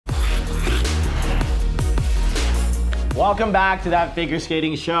Welcome back to That Figure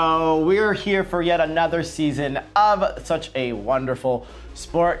Skating Show. We're here for yet another season of such a wonderful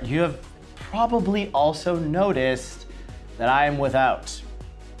sport. You have probably also noticed that I am without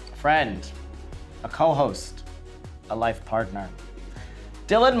a friend, a co-host, a life partner.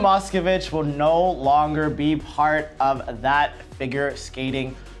 Dylan Moscovitch will no longer be part of That Figure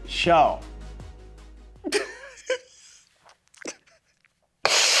Skating Show.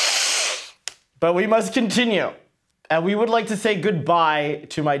 But we must continue. And we would like to say goodbye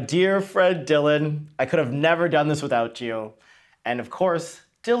to my dear friend Dylan. I could have never done this without you. And of course,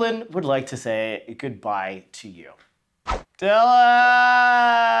 Dylan would like to say goodbye to you. Dylan!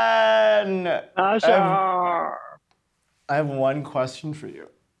 I have one question for you.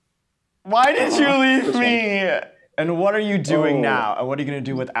 Why did you leave me? And what are you doing now? And what are you going to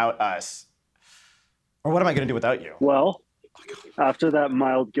do without us? Or what am I going to do without you? Well, after that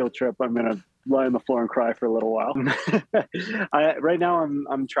mild guilt trip, I'm going to lie on the floor and cry for a little while. Right now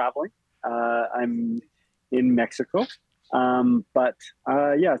I'm traveling. I'm in Mexico. But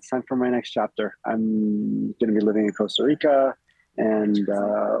it's time for my next chapter. I'm going to be living in Costa Rica and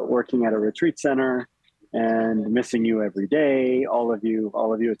working at a retreat center and missing you every day, all of you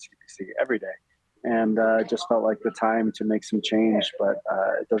at CBC every day. And just felt like the time to make some change, but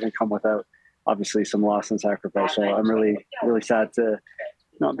it doesn't come without obviously some loss and sacrifice. So I'm really, really sad to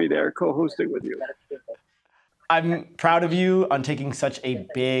not be there co-hosting with you. I'm proud of you on taking such a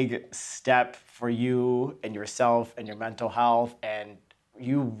big step for you and yourself and your mental health, and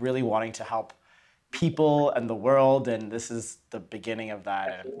you really wanting to help people and the world, and this is the beginning of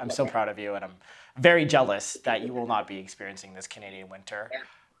that. And I'm so proud of you, and I'm very jealous that you will not be experiencing this Canadian winter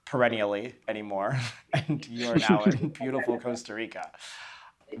perennially anymore, and you are now in beautiful Costa Rica.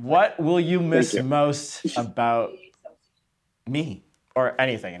 What will you miss most about me? Or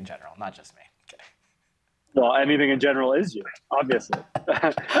anything in general, not just me. Okay. Well, anything in general is you, obviously.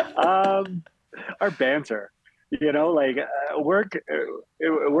 Our banter, work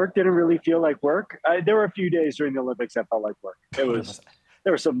didn't really feel like work. There were a few days during the Olympics that felt like work. There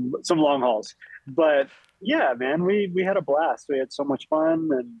were some long hauls, but yeah, man, we had a blast. We had so much fun,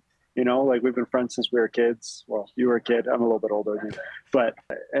 and we've been friends since we were kids. Well, you were a kid. I'm a little bit older than you, but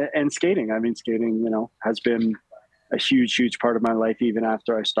and skating. I mean, skating, has been a huge part of my life, even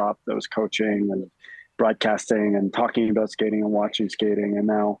after I stopped. That was coaching and broadcasting and talking about skating and watching skating. And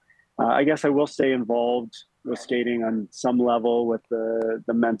now I guess I will stay involved with skating on some level with the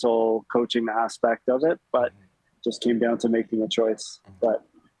mental coaching aspect of it, but just came down to making a choice. But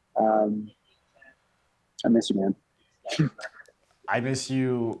I miss you, man. I miss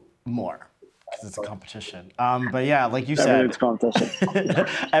you more because it's a competition. But yeah, like you said, it's competition.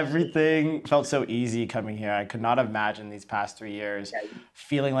 Everything felt so easy coming here. I could not imagine these past 3 years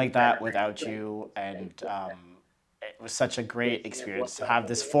feeling like that without you. And it was such a great experience to have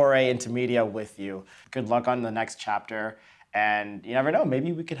this foray into media with you. Good luck on the next chapter. And you never know,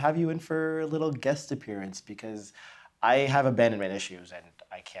 maybe we could have you in for a little guest appearance, because I have abandonment issues and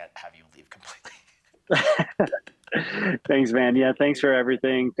I can't have you leave completely. Thanks, man. Yeah, thanks for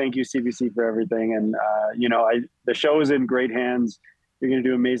everything. Thank you, CBC, for everything. And the show is in great hands. You're going to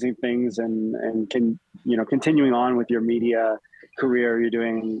do amazing things, and continuing on with your media career. You're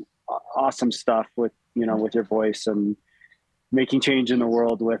doing awesome stuff with your voice and making change in the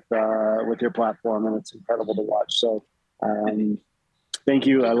world with your platform, and it's incredible to watch. So thank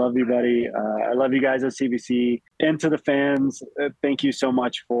you. I love you, buddy. I love you guys at CBC. And to the fans, thank you so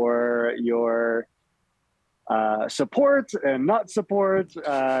much for your support and not support.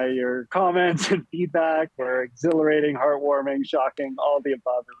 Your comments and feedback were exhilarating, heartwarming, shocking, all of the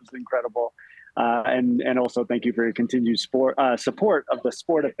above. It was incredible. And also thank you for your continued support of the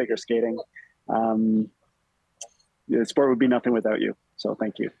sport of figure skating. The sport would be nothing without you. So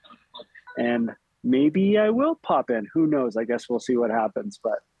thank you. And maybe I will pop in. Who knows? I guess we'll see what happens,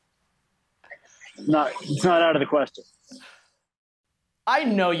 but it's not out of the question. I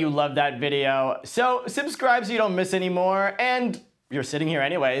know you love that video, so subscribe so you don't miss any more, and you're sitting here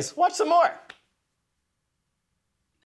anyways. Watch some more.